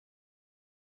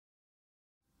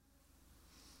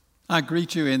I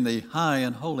greet you in the high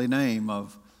and holy name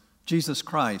of Jesus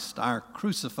Christ, our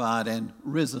crucified and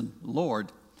risen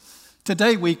Lord.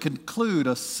 Today we conclude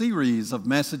a series of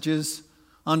messages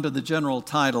under the general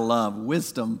title of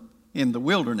Wisdom in the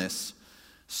Wilderness.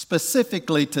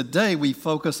 Specifically, today we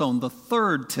focus on the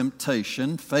third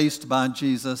temptation faced by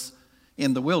Jesus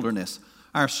in the wilderness.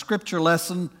 Our scripture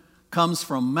lesson comes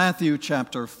from Matthew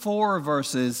chapter 4,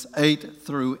 verses 8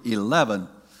 through 11.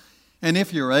 And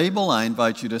if you're able, I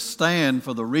invite you to stand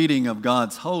for the reading of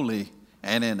God's holy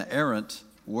and inerrant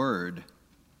word.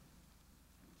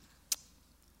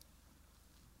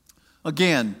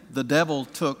 Again, the devil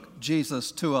took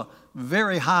Jesus to a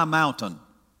very high mountain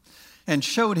and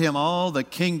showed him all the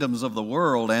kingdoms of the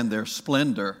world and their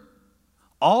splendor.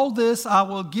 All this I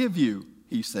will give you,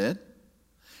 he said,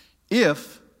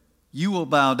 if you will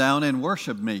bow down and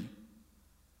worship me.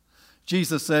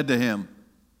 Jesus said to him,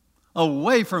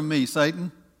 "Away from me,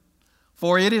 Satan,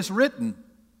 for it is written,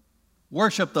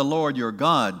 worship the Lord your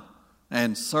God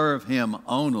and serve him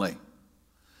only."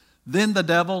 Then the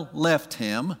devil left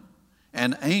him,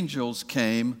 and angels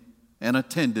came and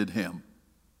attended him.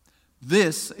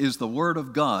 This is the word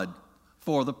of God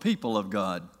for the people of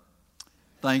God.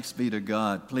 Thanks be to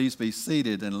God. Please be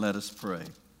seated and let us pray.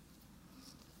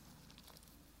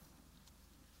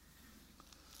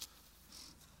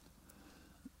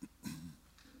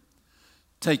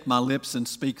 Take my lips and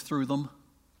speak through them.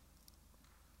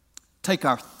 Take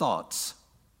our thoughts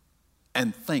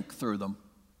and think through them.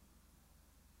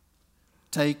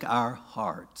 Take our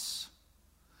hearts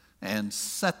and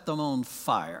set them on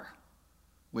fire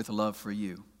with love for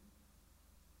you.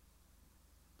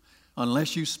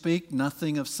 Unless you speak,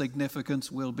 nothing of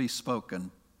significance will be spoken.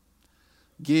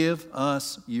 Give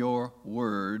us your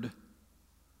word,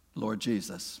 Lord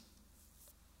Jesus.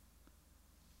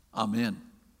 Amen.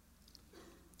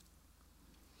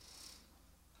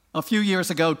 A few years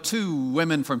ago, two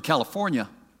women from California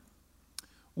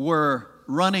were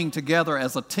running together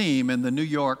as a team in the New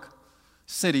York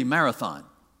City Marathon.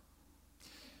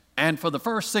 And for the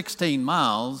first 16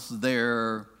 miles,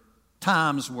 their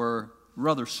times were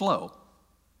rather slow.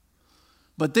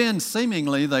 But then,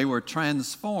 seemingly, they were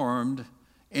transformed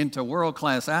into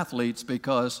world-class athletes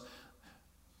because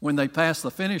when they passed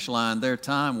the finish line, their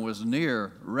time was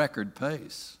near record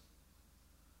pace.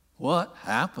 What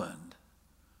happened?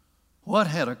 What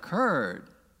had occurred?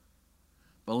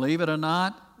 Believe it or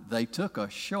not, they took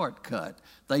a shortcut.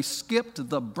 They skipped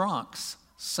the Bronx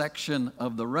section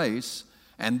of the race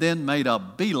and then made a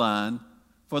beeline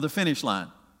for the finish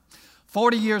line.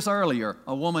 40 years earlier,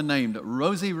 a woman named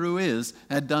Rosie Ruiz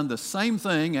had done the same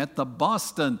thing at the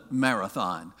Boston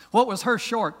Marathon. What was her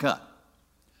shortcut?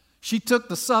 She took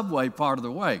the subway part of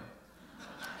the way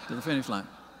to the finish line.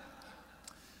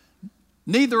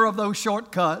 Neither of those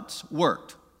shortcuts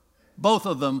worked. Both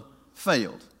of them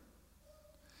failed.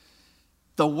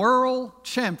 The world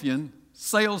champion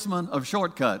salesman of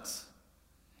shortcuts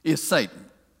is Satan.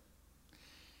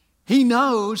 He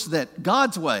knows that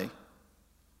God's way,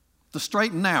 the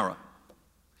straight and narrow,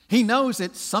 he knows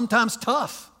it's sometimes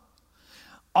tough,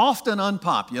 often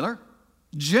unpopular,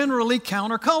 generally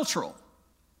countercultural.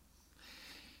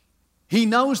 He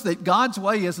knows that God's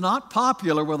way is not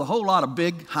popular with a whole lot of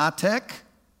big high-tech,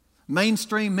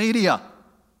 mainstream media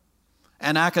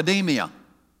and academia.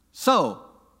 So,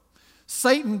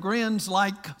 Satan grins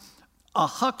like a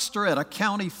huckster at a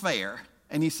county fair,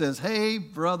 and he says, "Hey,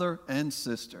 brother and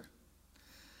sister,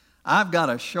 I've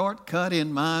got a shortcut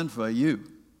in mind for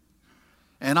you.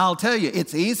 And I'll tell you,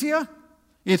 it's easier,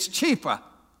 it's cheaper,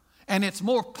 and it's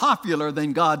more popular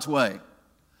than God's way.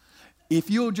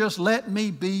 If you'll just let me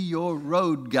be your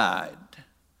road guide,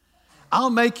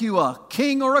 I'll make you a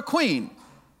king or a queen.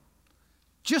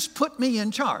 Just put me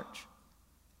in charge."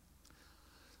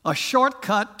 A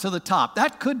shortcut to the top.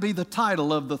 That could be the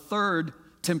title of the third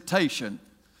temptation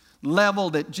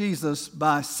leveled at Jesus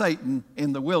by Satan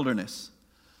in the wilderness.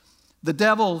 The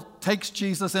devil takes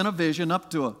Jesus in a vision up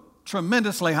to a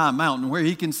tremendously high mountain where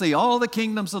he can see all the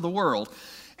kingdoms of the world.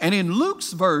 And in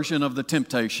Luke's version of the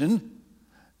temptation,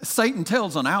 Satan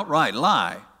tells an outright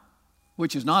lie,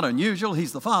 which is not unusual.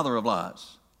 He's the father of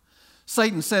lies.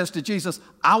 Satan says to Jesus,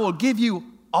 "I will give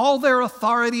you all their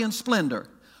authority and splendor,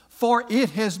 for it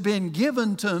has been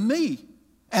given to me,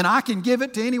 and I can give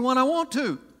it to anyone I want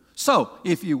to. So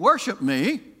if you worship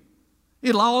me,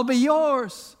 it'll all be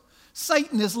yours."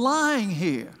 Satan is lying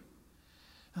here,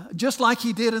 just like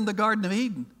he did in the Garden of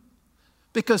Eden,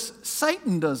 because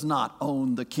Satan does not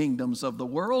own the kingdoms of the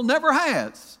world, never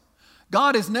has.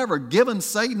 God has never given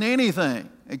Satan anything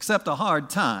except a hard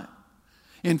time.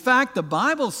 In fact, the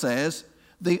Bible says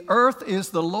The earth is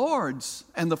the Lord's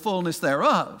and the fullness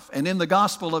thereof. And in the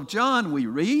Gospel of John we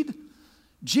read,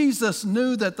 Jesus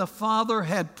knew that the Father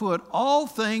had put all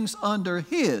things under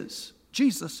his,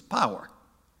 Jesus' power.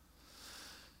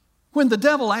 When the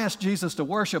devil asked Jesus to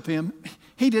worship him,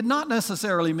 he did not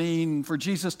necessarily mean for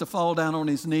Jesus to fall down on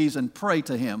his knees and pray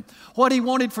to him. What he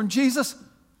wanted from Jesus?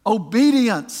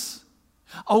 Obedience.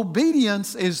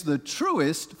 Obedience is the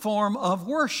truest form of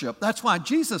worship. That's why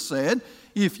Jesus said,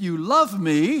 if you love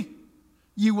me,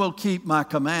 you will keep my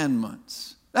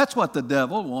commandments. That's what the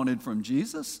devil wanted from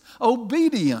Jesus,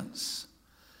 obedience.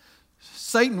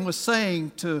 Satan was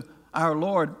saying to our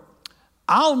Lord,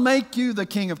 I'll make you the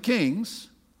King of Kings,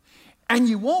 and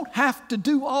you won't have to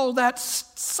do all that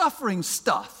suffering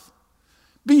stuff.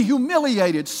 Be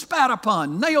humiliated, spat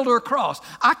upon, nailed to a cross.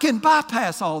 I can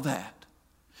bypass all that.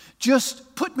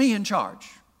 Just put me in charge.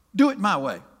 Do it my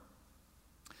way.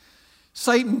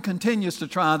 Satan continues to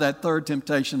try that third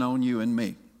temptation on you and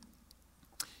me.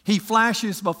 He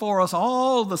flashes before us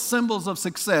all the symbols of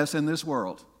success in this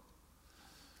world.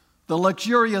 The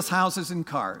luxurious houses and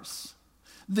cars,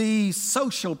 the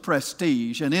social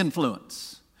prestige and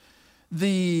influence,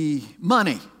 the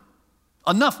money,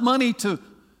 enough money to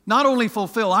not only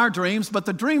fulfill our dreams, but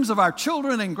the dreams of our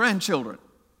children and grandchildren.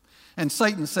 And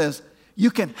Satan says,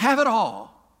 you can have it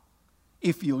all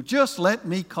if you'll just let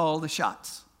me call the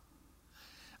shots.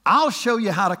 I'll show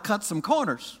you how to cut some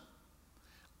corners.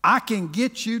 I can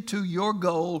get you to your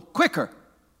goal quicker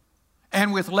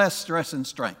and with less stress and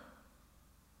strain.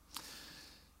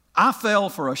 I fell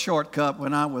for a shortcut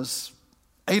when I was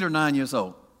 8 or 9 years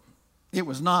old. It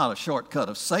was not a shortcut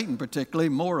of Satan particularly,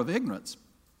 more of ignorance.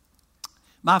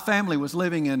 My family was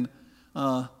living in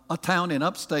a town in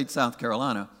upstate South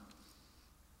Carolina,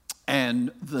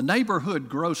 and the neighborhood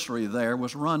grocery there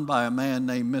was run by a man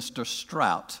named Mr.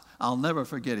 Strout. I'll never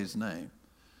forget his name.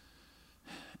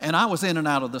 And I was in and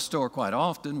out of the store quite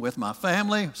often with my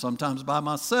family, sometimes by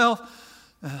myself.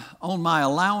 On my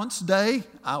allowance day,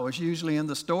 I was usually in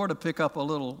the store to pick up a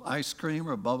little ice cream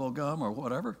or bubble gum or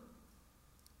whatever.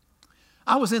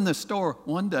 I was in the store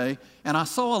one day, and I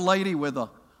saw a lady with an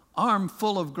arm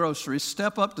full of groceries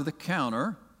step up to the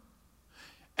counter,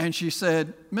 and she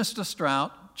said, Mr.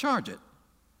 Strout, charge it.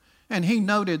 And he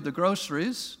noted the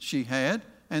groceries she had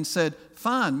and said,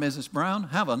 fine, Mrs. Brown,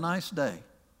 have a nice day.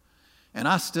 And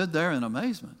I stood there in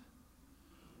amazement.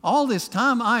 All this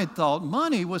time I had thought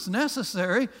money was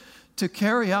necessary to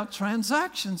carry out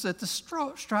transactions at the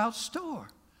Strout store.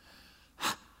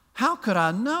 How could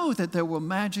I know that there were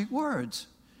magic words?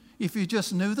 If you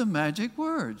just knew the magic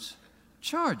words,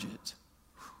 charge it.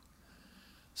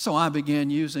 So I began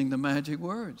using the magic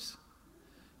words.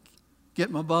 Get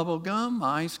my bubble gum,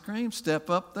 my ice cream, step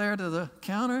up there to the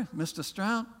counter, Mr.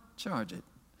 Strout, charge it.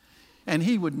 And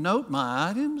he would note my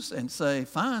items and say,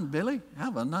 fine, Billy,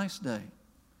 have a nice day.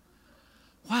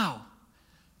 Wow,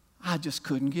 I just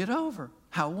couldn't get over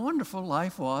how wonderful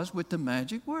life was with the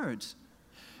magic words.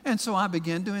 And so I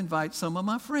began to invite some of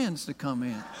my friends to come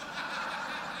in.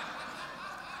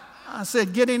 I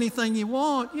said, get anything you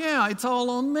want. Yeah, it's all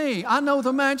on me. I know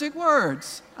the magic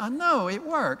words. I know it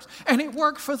works. And it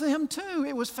worked for them too.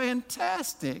 It was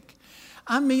fantastic.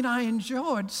 I mean, I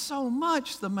enjoyed so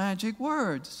much the magic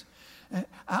words.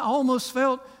 I almost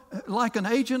felt like an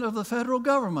agent of the federal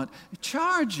government.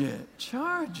 Charge it,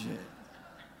 charge it.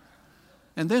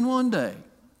 And then one day,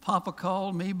 Papa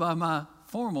called me by my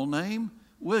formal name,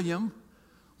 William,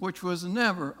 which was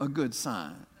never a good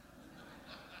sign.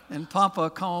 And Papa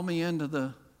called me into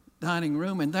the dining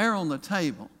room, and there on the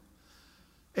table,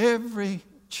 every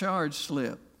charge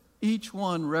slip, each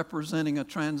one representing a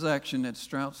transaction at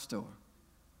Strout store.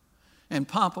 And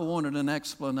Papa wanted an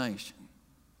explanation.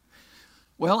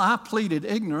 Well, I pleaded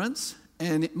ignorance,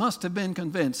 and it must have been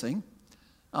convincing,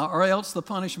 or else the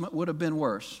punishment would have been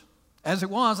worse. As it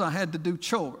was, I had to do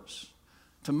chores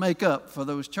to make up for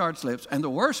those charge slips. And the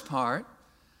worst part,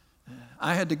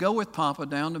 I had to go with Papa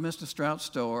down to Mr. Strout's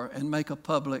store and make a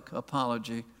public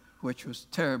apology, which was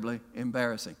terribly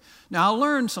embarrassing. Now, I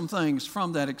learned some things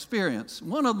from that experience.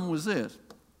 One of them was this.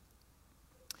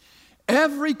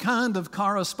 Every kind of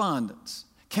correspondence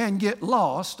can get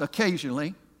lost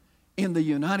occasionally in the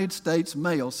United States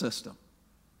mail system,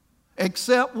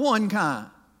 except one kind.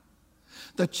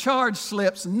 The charge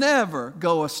slips never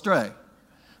go astray.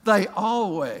 They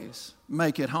always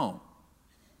make it home.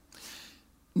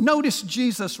 Notice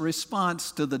Jesus'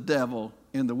 response to the devil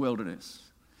in the wilderness.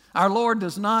 Our Lord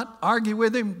does not argue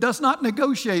with him, does not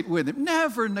negotiate with him.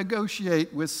 Never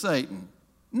negotiate with Satan.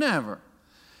 Never.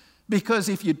 Because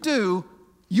if you do,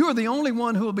 you're the only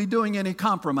one who will be doing any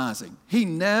compromising. He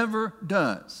never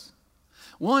does.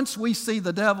 Once we see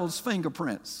the devil's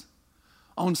fingerprints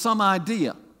on some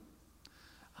idea,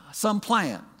 some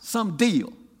plan, some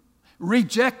deal,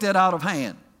 reject it out of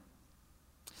hand.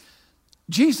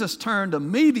 Jesus turned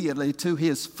immediately to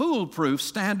his foolproof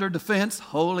standard defense,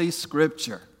 Holy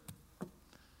Scripture.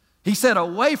 He said,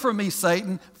 "Away from me,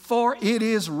 Satan, for it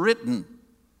is written,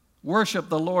 worship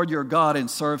the Lord your God and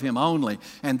serve him only."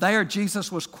 And there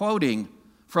Jesus was quoting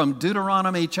from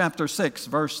Deuteronomy chapter 6,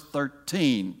 verse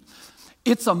 13.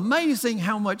 It's amazing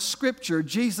how much Scripture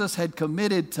Jesus had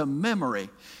committed to memory.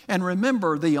 And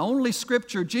remember, the only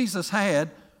Scripture Jesus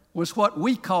had was what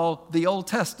we call the Old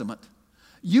Testament.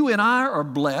 You and I are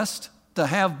blessed to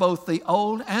have both the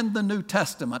Old and the New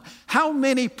Testament. How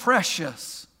many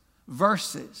precious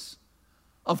verses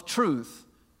of truth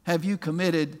have you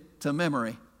committed to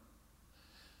memory?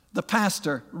 The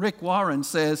pastor, Rick Warren,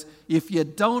 says, if you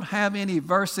don't have any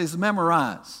verses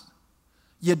memorized,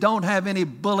 you don't have any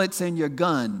bullets in your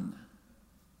gun.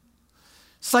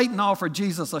 Satan offered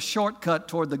Jesus a shortcut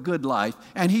toward the good life,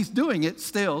 and he's doing it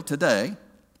still today.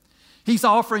 He's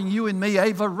offering you and me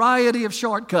a variety of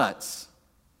shortcuts.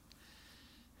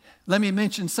 Let me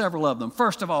mention several of them.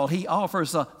 First of all, he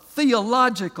offers a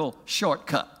theological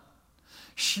shortcut.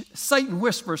 Satan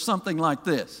whispers something like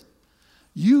this: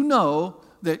 you know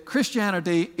that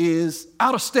Christianity is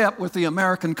out of step with the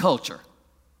American culture.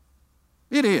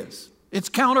 It is. It's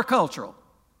countercultural.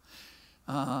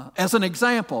 As an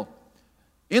example,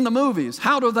 in the movies,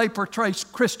 how do they portray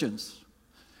Christians?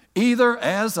 Either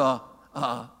as a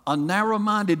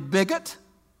narrow-minded bigot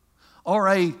or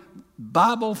a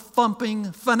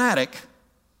Bible-thumping fanatic.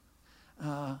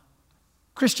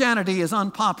 Christianity is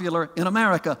unpopular in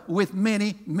America with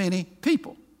many, many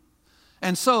people.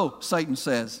 And so, Satan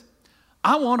says,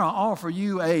 I want to offer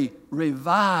you a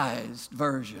revised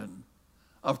version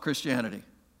of Christianity.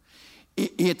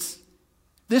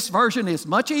 This version is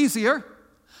much easier,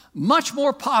 much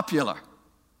more popular,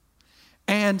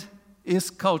 and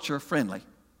is culture friendly.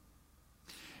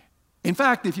 In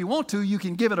fact, if you want to, you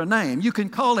can give it a name. You can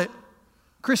call it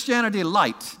Christianity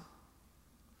Light.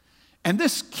 And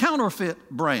this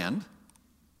counterfeit brand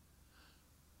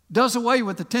does away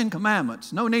with the 10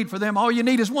 commandments. No need for them. All you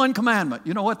need is one commandment.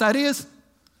 You know what that is?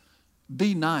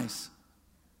 Be nice.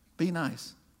 Be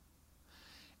nice.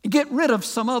 Get rid of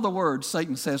some other words,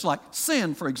 Satan says, like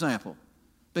sin, for example.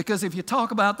 Because if you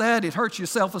talk about that, it hurts your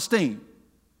self-esteem.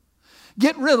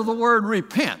 Get rid of the word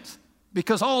repent,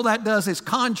 because all that does is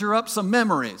conjure up some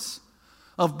memories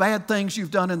of bad things you've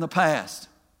done in the past.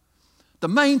 The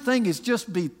main thing is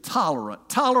just be tolerant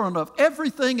of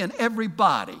everything and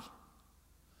everybody.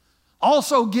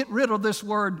 Also, get rid of this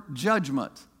word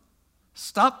judgment.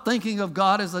 Stop thinking of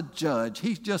God as a judge.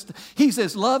 He's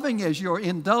as loving as your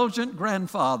indulgent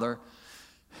grandfather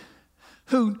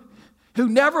who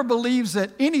never believes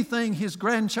that anything his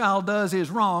grandchild does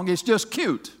is wrong. It's just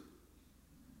cute.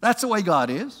 That's the way God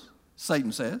is,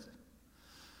 Satan says.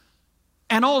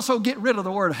 And also get rid of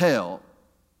the word hell.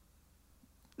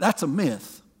 That's a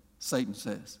myth, Satan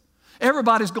says.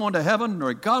 Everybody's going to heaven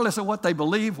regardless of what they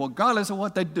believe, regardless of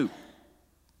what they do.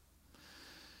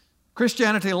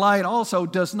 Christianity Light also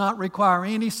does not require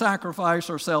any sacrifice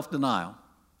or self-denial.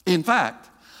 In fact,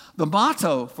 the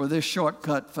motto for this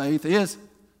shortcut faith is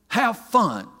have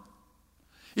fun.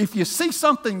 If you see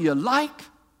something you like,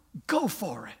 go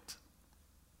for it.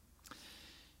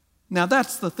 Now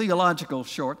that's the theological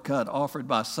shortcut offered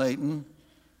by Satan,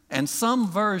 and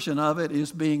some version of it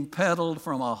is being peddled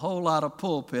from a whole lot of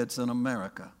pulpits in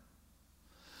America.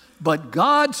 But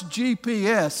God's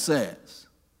GPS says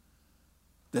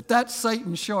that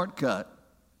Satan shortcut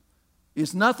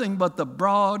is nothing but the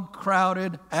broad,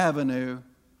 crowded avenue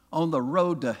on the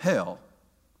road to hell.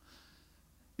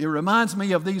 It reminds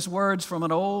me of these words from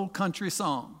an old country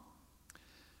song.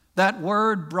 That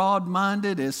word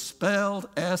broad-minded is spelled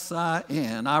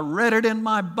S-I-N. I read it in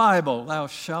my Bible, thou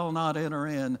shalt not enter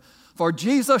in. For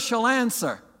Jesus shall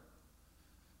answer,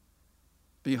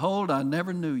 behold, I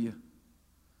never knew you.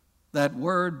 That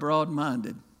word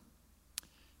broad-minded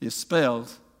is spelled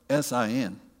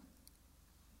S-I-N.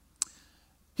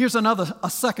 Here's a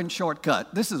second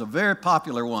shortcut. This is a very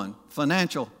popular one,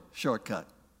 financial shortcut.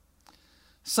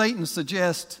 Satan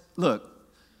suggests, look,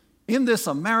 in this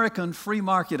American free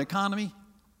market economy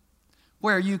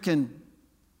where you can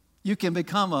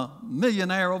become a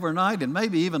millionaire overnight and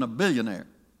maybe even a billionaire.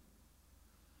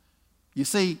 You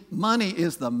see, money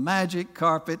is the magic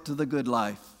carpet to the good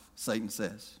life, Satan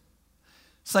says.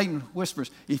 Satan whispers,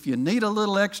 if you need a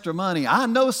little extra money, I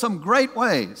know some great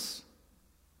ways.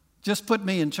 Just put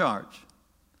me in charge.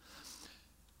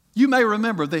 You may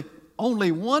remember the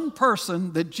only one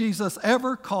person that Jesus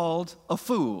ever called a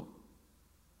fool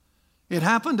It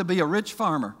happened to be a rich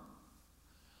farmer,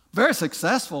 very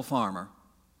successful farmer.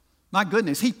 My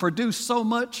goodness, he produced so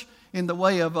much in the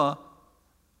way of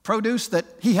produce that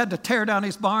he had to tear down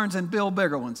his barns and build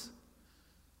bigger ones.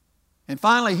 And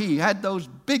finally, he had those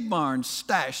big barns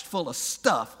stashed full of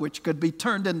stuff which could be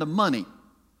turned into money.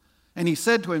 And he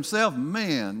said to himself,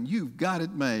 man, you've got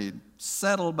it made.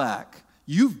 Settle back.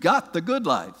 You've got the good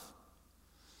life.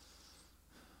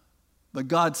 But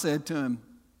God said to him,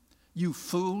 you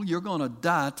fool, you're going to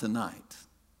die tonight.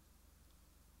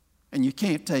 And you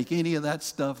can't take any of that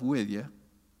stuff with you.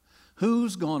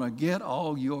 Who's going to get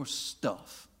all your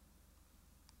stuff?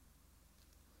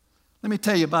 Let me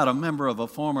tell you about a member of a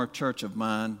former church of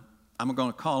mine. I'm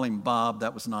going to call him Bob.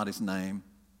 That was not his name.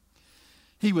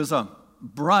 He was a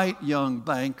bright young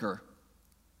banker.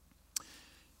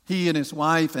 He and his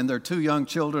wife and their 2 young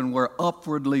children were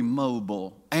upwardly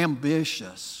mobile,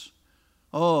 ambitious.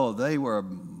 Oh, they were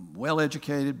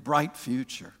well-educated, bright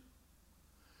future.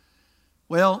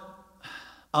 Well,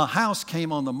 a house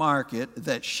came on the market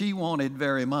that she wanted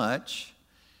very much,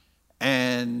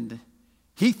 and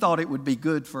he thought it would be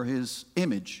good for his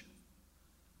image.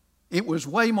 It was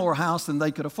way more house than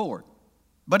they could afford,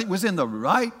 but it was in the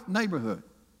right neighborhood.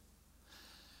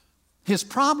 His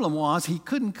problem was he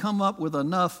couldn't come up with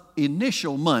enough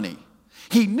initial money.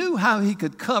 He knew how he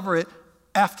could cover it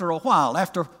after a while,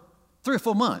 after 3 or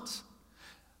 4 months.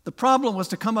 The problem was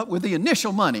to come up with the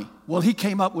initial money. Well, he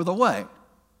came up with a way,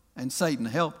 and Satan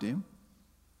helped him.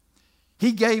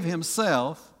 He gave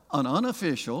himself an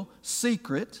unofficial,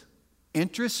 secret,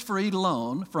 interest-free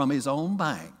loan from his own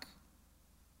bank.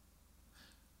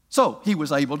 So he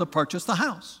was able to purchase the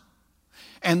house.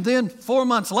 And then 4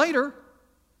 months later,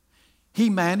 he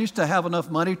managed to have enough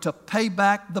money to pay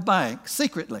back the bank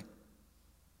secretly,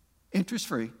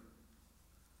 interest-free.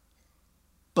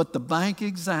 But the bank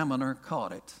examiner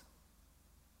caught it.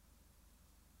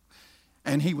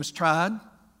 And he was tried,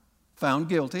 found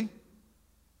guilty,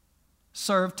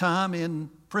 served time in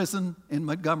prison in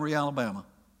Montgomery, Alabama.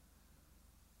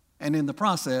 And in the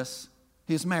process,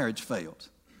 his marriage failed.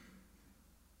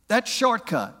 That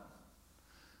shortcut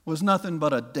was nothing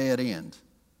but a dead end.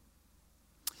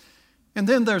 And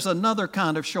then there's another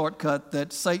kind of shortcut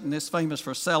that Satan is famous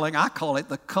for selling. I call it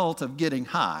the cult of getting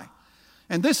high.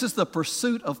 And this is the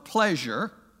pursuit of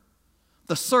pleasure,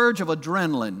 the surge of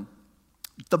adrenaline,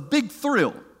 the big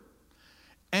thrill.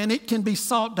 And it can be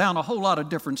sought down a whole lot of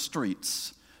different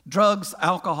streets: drugs,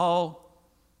 alcohol,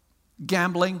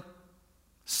 gambling,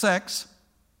 sex,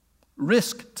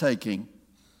 risk-taking.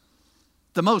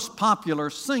 The most popular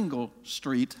single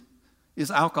street is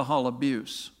alcohol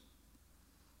abuse.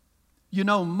 You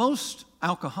know, most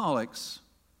alcoholics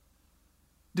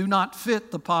do not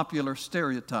fit the popular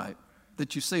stereotype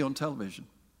that you see on television.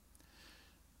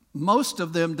 Most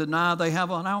of them deny they have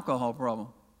an alcohol problem.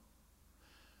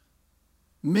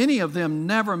 Many of them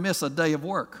never miss a day of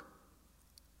work.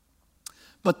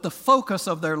 But the focus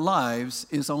of their lives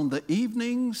is on the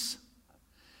evenings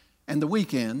and the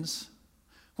weekends,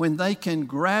 when they can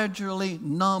gradually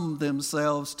numb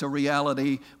themselves to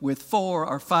reality with 4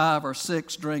 or 5 or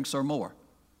 6 drinks or more.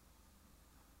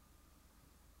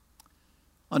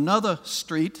 Another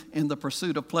street in the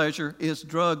pursuit of pleasure is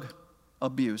drug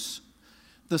abuse.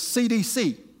 The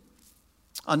CDC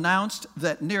announced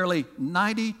that nearly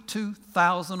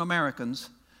 92,000 Americans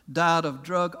died of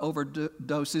drug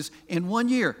overdoses in 1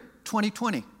 year,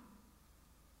 2020.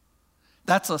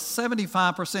 That's a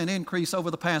 75% increase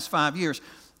over the past 5 years.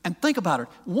 And think about it,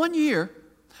 1 year,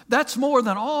 that's more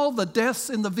than all the deaths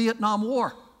in the Vietnam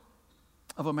War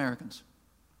of Americans,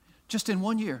 just in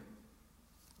 1 year.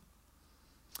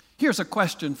 Here's a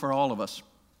question for all of us.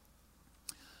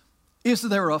 Is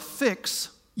there a fix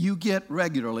you get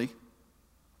regularly,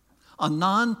 a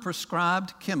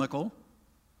non-prescribed chemical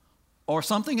or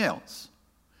something else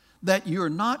that you're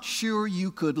not sure you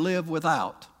could live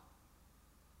without?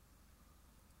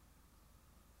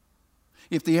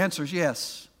 If the answer is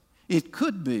yes, it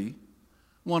could be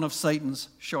one of Satan's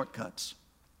shortcuts.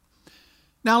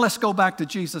 Now let's go back to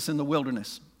Jesus in the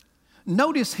wilderness.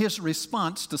 Notice his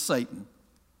response to Satan.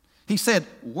 He said,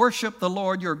 "Worship the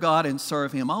Lord your God and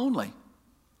serve him only."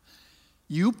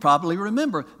 You probably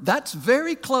remember, that's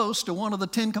very close to one of the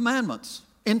 10 Commandments.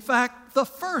 In fact, the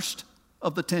first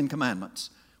of the 10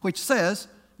 Commandments, which says,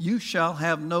 "You shall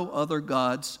have no other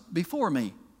gods before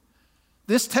me."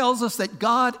 This tells us that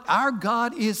God, our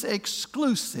God, is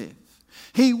exclusive.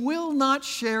 He will not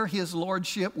share his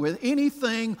lordship with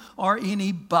anything or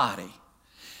anybody.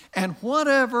 And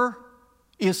whatever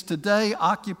is today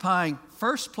occupying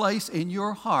first place in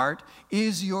your heart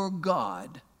is your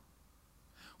God.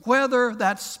 Whether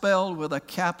that's spelled with a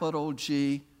capital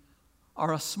G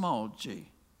or a small g.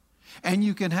 And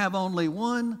you can have only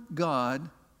one God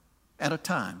at a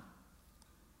time.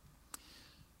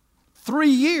 3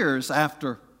 years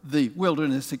after the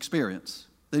wilderness experience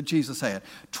that Jesus had,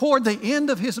 toward the end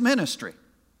of his ministry,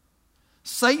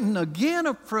 Satan again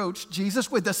approached Jesus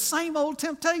with the same old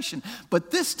temptation.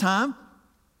 But this time,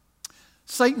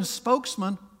 Satan's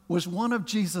spokesman was one of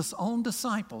Jesus' own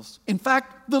disciples. In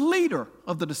fact, the leader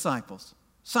of the disciples,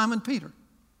 Simon Peter.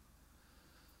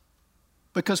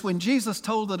 Because when Jesus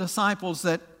told the disciples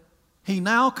that he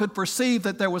now could perceive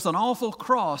that there was an awful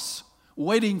cross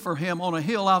waiting for him on a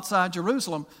hill outside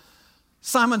Jerusalem,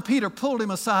 Simon Peter pulled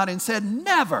him aside and said,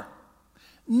 "Never,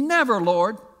 never,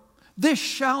 Lord, this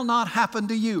shall not happen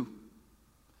to you."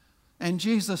 And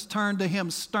Jesus turned to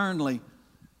him sternly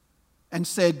and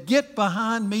said, "Get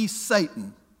behind me,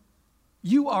 Satan.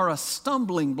 You are a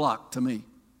stumbling block to me.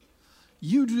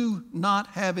 You do not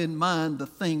have in mind the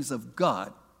things of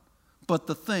God, but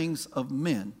the things of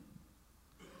men."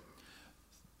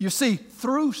 You see,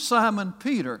 through Simon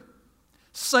Peter,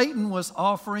 Satan was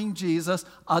offering Jesus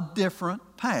a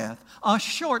different path, a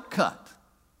shortcut.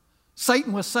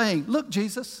 Satan was saying, "Look,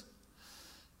 Jesus,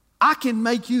 I can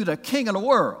make you the king of the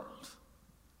world,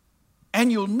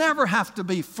 and you'll never have to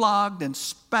be flogged and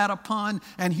spat upon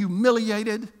and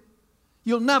humiliated.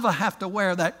 You'll never have to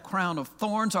wear that crown of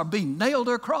thorns or be nailed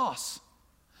to a cross.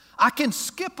 I can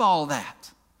skip all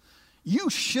that. You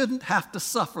shouldn't have to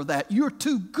suffer that. You're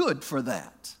too good for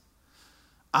that.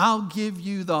 I'll give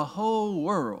you the whole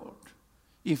world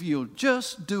if you'll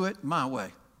just do it my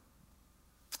way."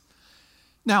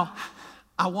 Now,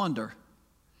 I wonder,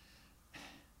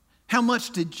 how much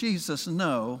did Jesus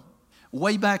know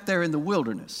way back there in the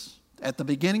wilderness at the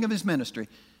beginning of his ministry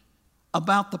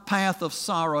about the path of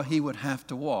sorrow he would have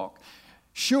to walk?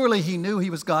 Surely he knew he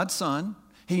was God's son.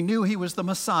 He knew he was the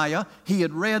Messiah. He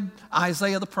had read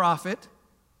Isaiah the prophet,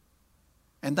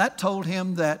 and that told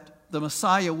him that the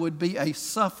Messiah would be a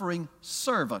suffering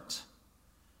servant.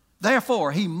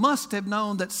 Therefore, he must have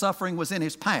known that suffering was in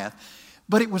his path.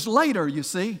 But it was later, you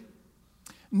see,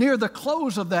 near the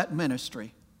close of that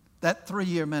ministry, that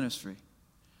 3-year ministry,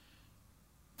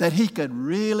 that he could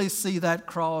really see that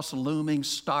cross looming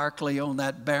starkly on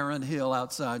that barren hill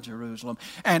outside Jerusalem.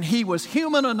 And he was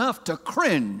human enough to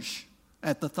cringe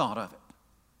at the thought of it.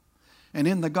 And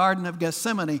in the Garden of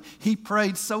Gethsemane, he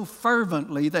prayed so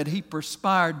fervently that he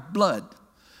perspired blood.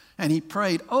 And he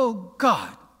prayed, "Oh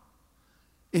God,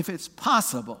 if it's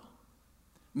possible,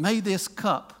 may this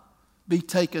cup be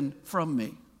taken from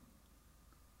me."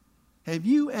 Have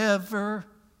you ever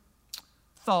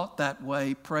thought that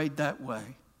way, prayed that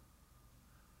way?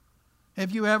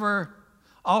 Have you ever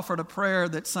offered a prayer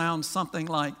that sounds something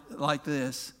like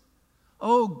this?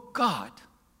 "Oh God,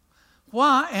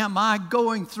 why am I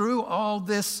going through all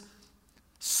this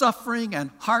suffering and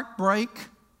heartbreak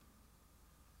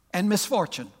and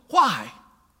misfortune? Why?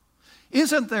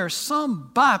 Isn't there some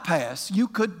bypass you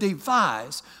could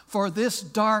devise for this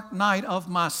dark night of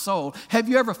my soul?" Have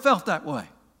you ever felt that way?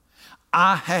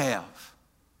 I have.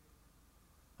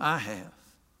 I have.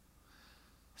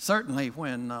 Certainly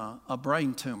when a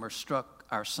brain tumor struck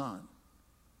our son.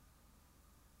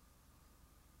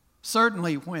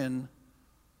 Certainly when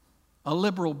a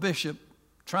liberal bishop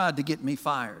tried to get me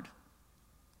fired.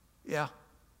 Yeah,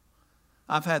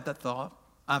 I've had that thought.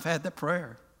 I've had that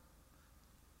prayer.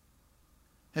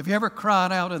 Have you ever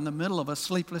cried out in the middle of a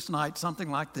sleepless night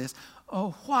something like this?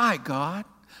 "Oh, why, God?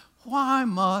 Why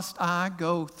must I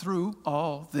go through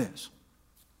all this?"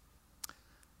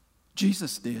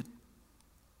 Jesus did.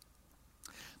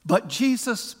 But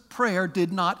Jesus' prayer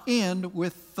did not end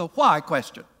with the why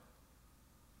question.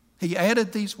 He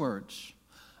added these words,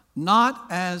 "Not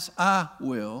as I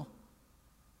will,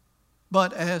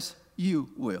 but as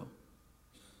you will."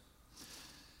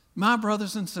 My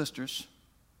brothers and sisters,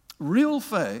 real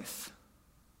faith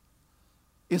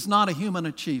is not a human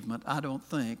achievement, I don't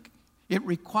think. It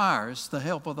requires the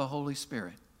help of the Holy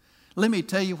Spirit. Let me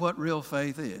tell you what real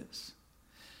faith is.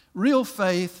 Real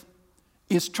faith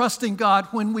is trusting God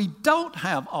when we don't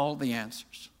have all the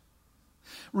answers.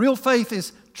 Real faith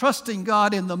is trusting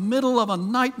God in the middle of a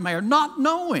nightmare, not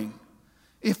knowing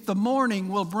if the morning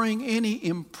will bring any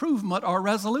improvement or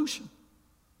resolution.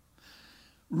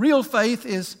 Real faith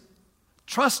is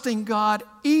trusting God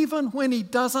even when He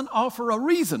doesn't offer a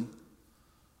reason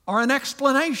or an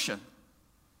explanation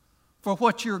for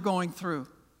what you're going through.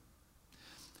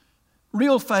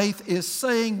 Real faith is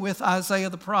saying with Isaiah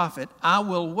the prophet, "I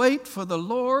will wait for the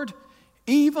Lord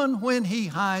even when He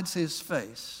hides His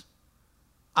face.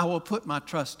 I will put my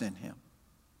trust in Him."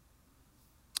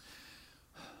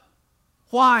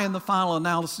 Why, in the final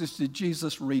analysis, did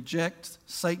Jesus reject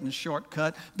Satan's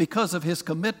shortcut? Because of his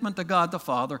commitment to God the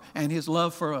Father and his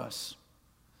love for us.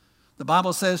 The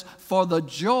Bible says, for the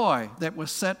joy that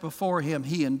was set before him,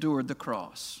 he endured the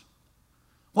cross.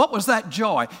 What was that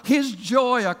joy? His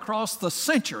joy across the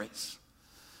centuries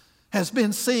has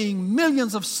been seeing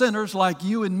millions of sinners like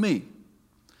you and me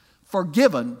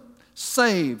forgiven,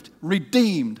 saved,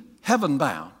 redeemed,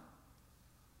 heaven-bound.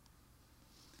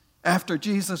 After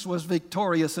Jesus was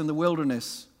victorious in the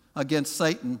wilderness against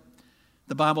Satan,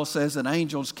 the Bible says that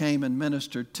angels came and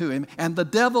ministered to him, and the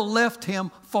devil left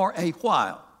him for a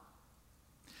while.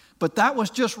 But that was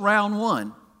just round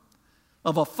one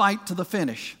of a fight to the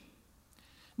finish.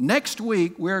 Next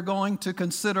week, we're going to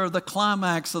consider the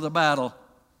climax of the battle.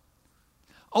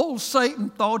 Old Satan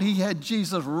thought he had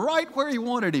Jesus right where he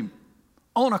wanted him,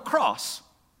 on a cross.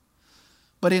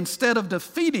 But instead of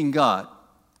defeating God,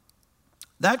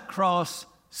 that cross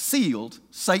sealed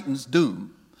Satan's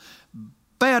doom.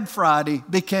 Bad Friday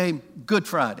became Good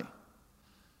Friday.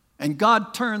 And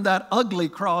God turned that ugly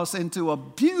cross into a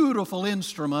beautiful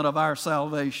instrument of our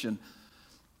salvation.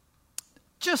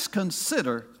 Just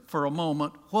consider for a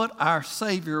moment what our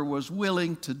Savior was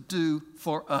willing to do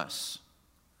for us.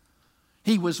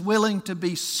 He was willing to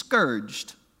be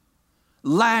scourged,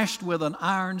 lashed with an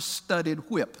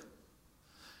iron-studded whip.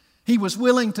 He was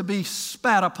willing to be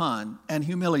spat upon and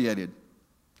humiliated.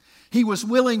 He was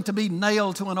willing to be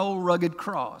nailed to an old rugged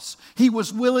cross. He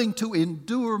was willing to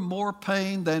endure more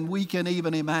pain than we can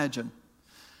even imagine.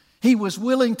 He was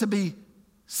willing to be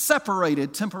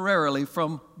separated temporarily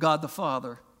from God the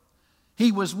Father.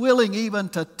 He was willing even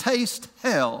to taste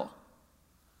hell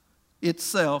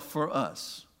itself for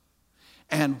us.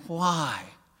 And why?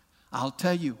 I'll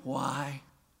tell you why.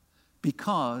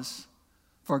 Because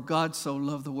for God so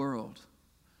loved the world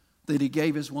that he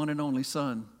gave his one and only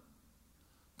Son,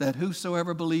 that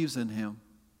whosoever believes in him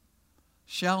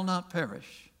shall not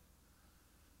perish,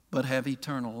 but have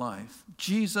eternal life.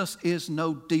 Jesus is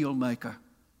no deal maker.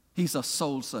 He's a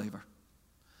soul saver.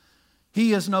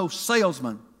 He is no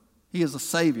salesman. He is a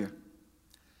Savior.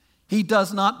 He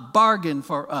does not bargain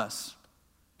for us.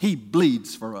 He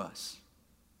bleeds for us.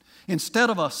 Instead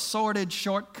of a sordid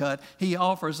shortcut, he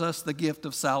offers us the gift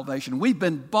of salvation. We've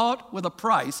been bought with a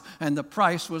price, and the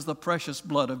price was the precious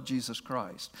blood of Jesus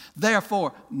Christ.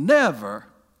 Therefore, never,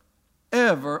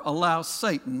 ever allow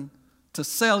Satan to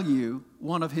sell you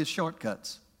one of his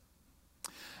shortcuts.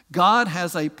 God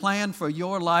has a plan for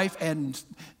your life, and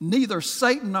neither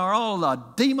Satan nor all the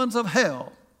demons of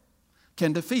hell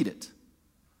can defeat it.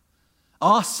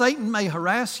 Oh, Satan may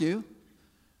harass you.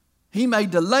 He may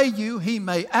delay you, he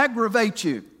may aggravate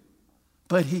you,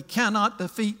 but he cannot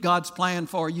defeat God's plan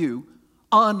for you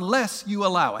unless you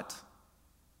allow it.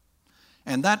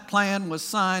 And that plan was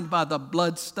signed by the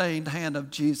blood-stained hand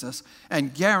of Jesus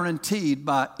and guaranteed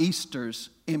by Easter's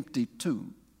empty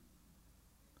tomb.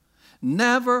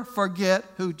 Never forget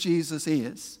who Jesus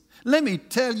is. Let me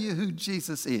tell you who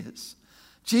Jesus is.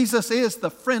 Jesus is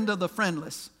the friend of the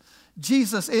friendless.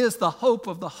 Jesus is the hope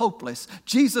of the hopeless.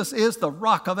 Jesus is the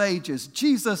rock of ages.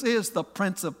 Jesus is the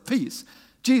Prince of Peace.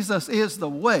 Jesus is the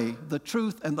way, the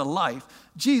truth, and the life.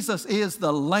 Jesus is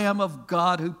the Lamb of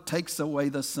God who takes away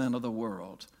the sin of the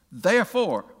world.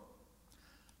 Therefore,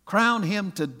 crown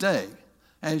him today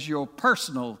as your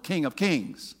personal King of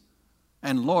Kings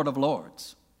and Lord of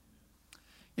Lords.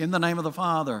 In the name of the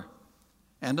Father,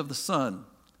 and of the Son,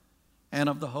 and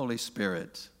of the Holy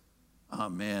Spirit.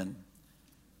 Amen.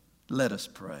 Let us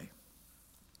pray.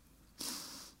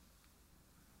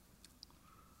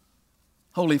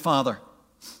 Holy Father,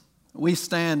 we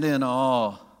stand in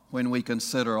awe when we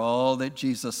consider all that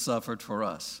Jesus suffered for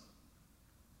us.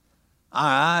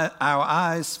 Our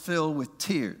eyes fill with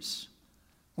tears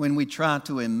when we try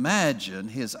to imagine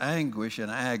his anguish and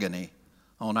agony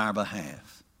on our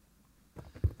behalf.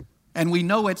 And we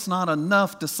know it's not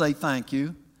enough to say thank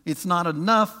you. It's not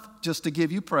enough just to give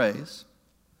you praise.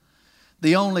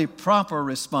 The only proper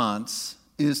response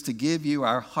is to give you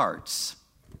our hearts,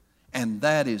 and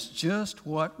that is just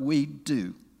what we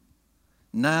do,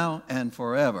 now and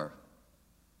forever.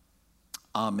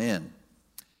 Amen.